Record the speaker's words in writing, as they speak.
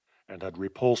and had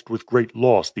repulsed with great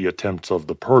loss the attempts of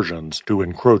the Persians to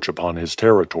encroach upon his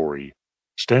territory.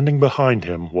 Standing behind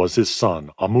him was his son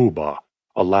Amuba,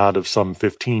 a lad of some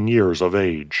 15 years of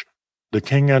age. The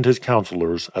king and his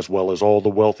counselors, as well as all the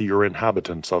wealthier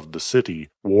inhabitants of the city,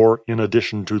 wore, in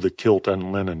addition to the kilt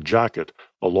and linen jacket,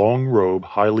 a long robe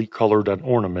highly colored and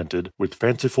ornamented with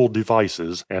fanciful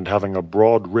devices and having a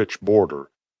broad rich border.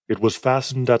 It was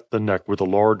fastened at the neck with a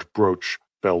large brooch,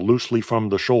 fell loosely from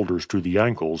the shoulders to the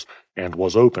ankles, and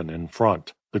was open in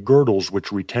front. The girdles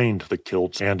which retained the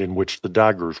kilts and in which the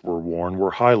daggers were worn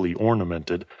were highly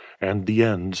ornamented, and the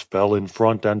ends fell in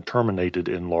front and terminated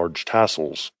in large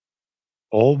tassels.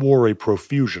 All wore a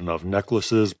profusion of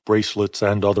necklaces, bracelets,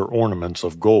 and other ornaments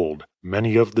of gold.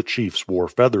 Many of the chiefs wore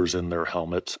feathers in their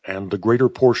helmets, and the greater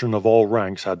portion of all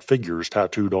ranks had figures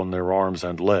tattooed on their arms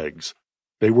and legs.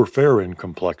 They were fair in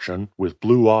complexion, with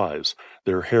blue eyes,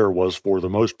 their hair was for the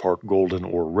most part golden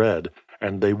or red,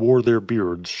 and they wore their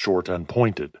beards short and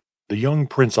pointed. The young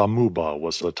Prince Amuba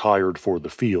was attired for the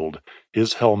field.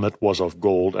 His helmet was of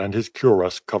gold and his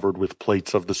cuirass covered with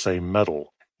plates of the same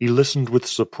metal. He listened with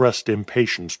suppressed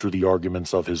impatience to the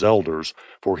arguments of his elders,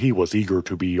 for he was eager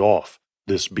to be off,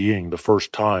 this being the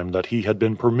first time that he had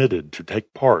been permitted to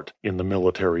take part in the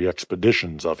military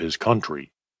expeditions of his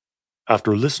country.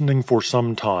 After listening for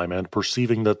some time and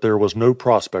perceiving that there was no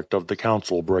prospect of the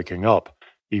council breaking up,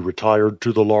 he retired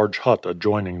to the large hut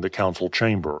adjoining the council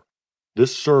chamber.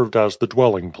 This served as the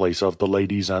dwelling place of the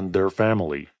ladies and their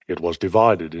family. It was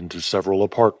divided into several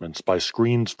apartments by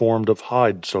screens formed of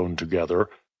hide sewn together,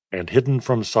 and hidden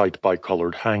from sight by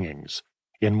colored hangings.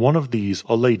 In one of these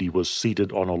a lady was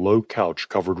seated on a low couch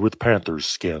covered with panthers'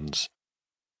 skins.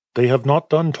 "They have not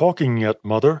done talking yet,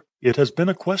 mother. It has been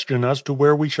a question as to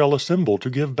where we shall assemble to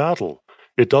give battle.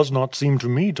 It does not seem to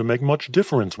me to make much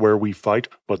difference where we fight,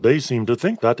 but they seem to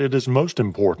think that it is most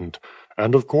important,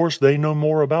 and of course they know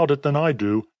more about it than I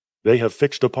do. They have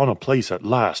fixed upon a place at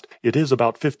last. It is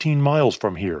about 15 miles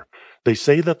from here. They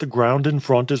say that the ground in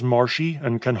front is marshy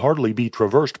and can hardly be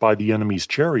traversed by the enemy's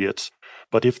chariots.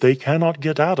 But if they cannot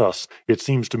get at us, it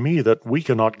seems to me that we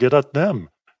cannot get at them.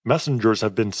 Messengers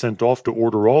have been sent off to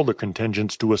order all the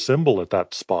contingents to assemble at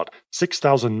that spot.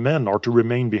 6,000 men are to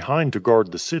remain behind to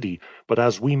guard the city, but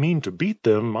as we mean to beat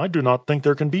them, I do not think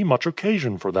there can be much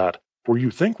occasion for that, for you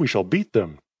think we shall beat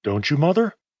them. Don't you,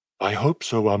 mother?" "I hope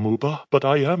so, Amuba, but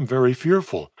I am very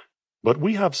fearful." "But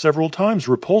we have several times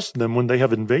repulsed them when they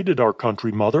have invaded our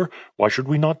country, mother. Why should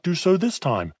we not do so this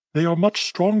time? They are much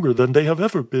stronger than they have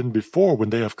ever been before when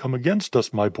they have come against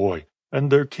us, my boy. And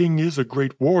their king is a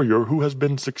great warrior who has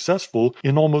been successful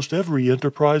in almost every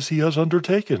enterprise he has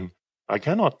undertaken. I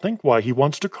cannot think why he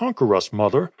wants to conquer us,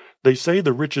 mother. They say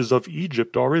the riches of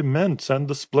Egypt are immense, and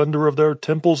the splendor of their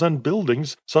temples and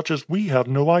buildings such as we have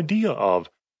no idea of.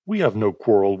 We have no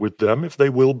quarrel with them if they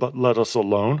will but let us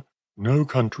alone." "No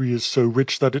country is so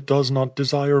rich that it does not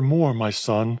desire more, my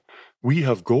son. We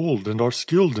have gold and are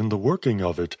skilled in the working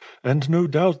of it, and no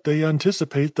doubt they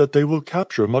anticipate that they will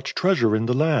capture much treasure in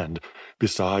the land.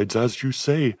 Besides, as you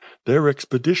say, their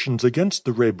expeditions against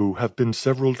the Rebu have been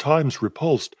several times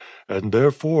repulsed, and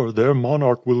therefore their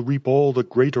monarch will reap all the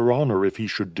greater honor if he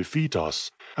should defeat us.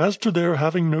 As to their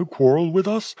having no quarrel with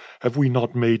us, have we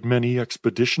not made many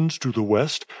expeditions to the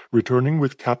west, returning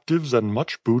with captives and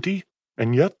much booty?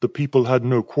 And yet the people had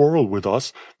no quarrel with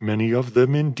us. Many of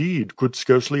them, indeed, could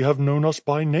scarcely have known us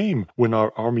by name when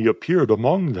our army appeared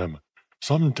among them.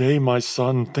 Some day, my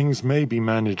son, things may be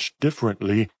managed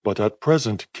differently, but at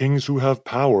present kings who have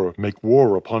power make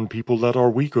war upon people that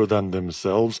are weaker than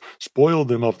themselves, spoil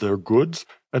them of their goods,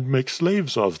 and make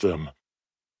slaves of them.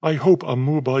 I hope,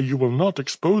 Amuba, you will not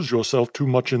expose yourself too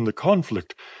much in the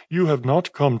conflict. You have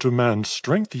not come to man's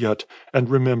strength yet, and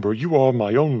remember you are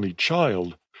my only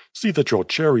child. See that your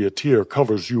charioteer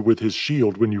covers you with his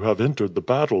shield when you have entered the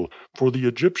battle, for the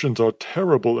Egyptians are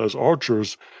terrible as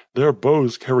archers. Their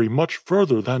bows carry much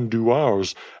further than do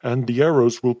ours, and the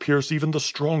arrows will pierce even the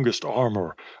strongest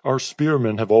armor. Our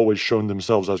spearmen have always shown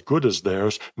themselves as good as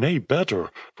theirs, nay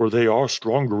better, for they are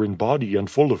stronger in body and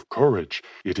full of courage.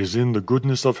 It is in the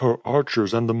goodness of her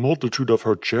archers and the multitude of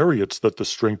her chariots that the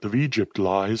strength of Egypt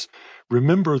lies.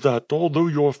 Remember that, although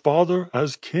your father,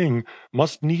 as king,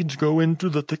 must needs go into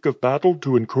the thick of battle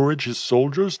to encourage his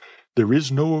soldiers, there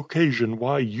is no occasion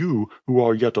why you, who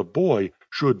are yet a boy,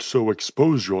 should so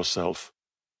expose yourself.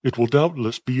 It will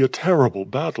doubtless be a terrible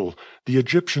battle. The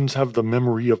Egyptians have the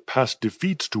memory of past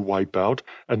defeats to wipe out,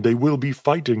 and they will be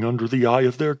fighting under the eye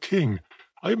of their king.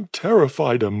 I am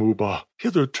terrified, Amuba.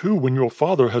 Hitherto, when your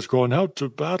father has gone out to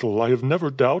battle, I have never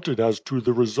doubted as to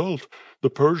the result. The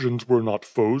Persians were not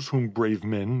foes whom brave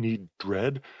men need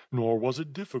dread, nor was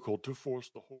it difficult to force the whole.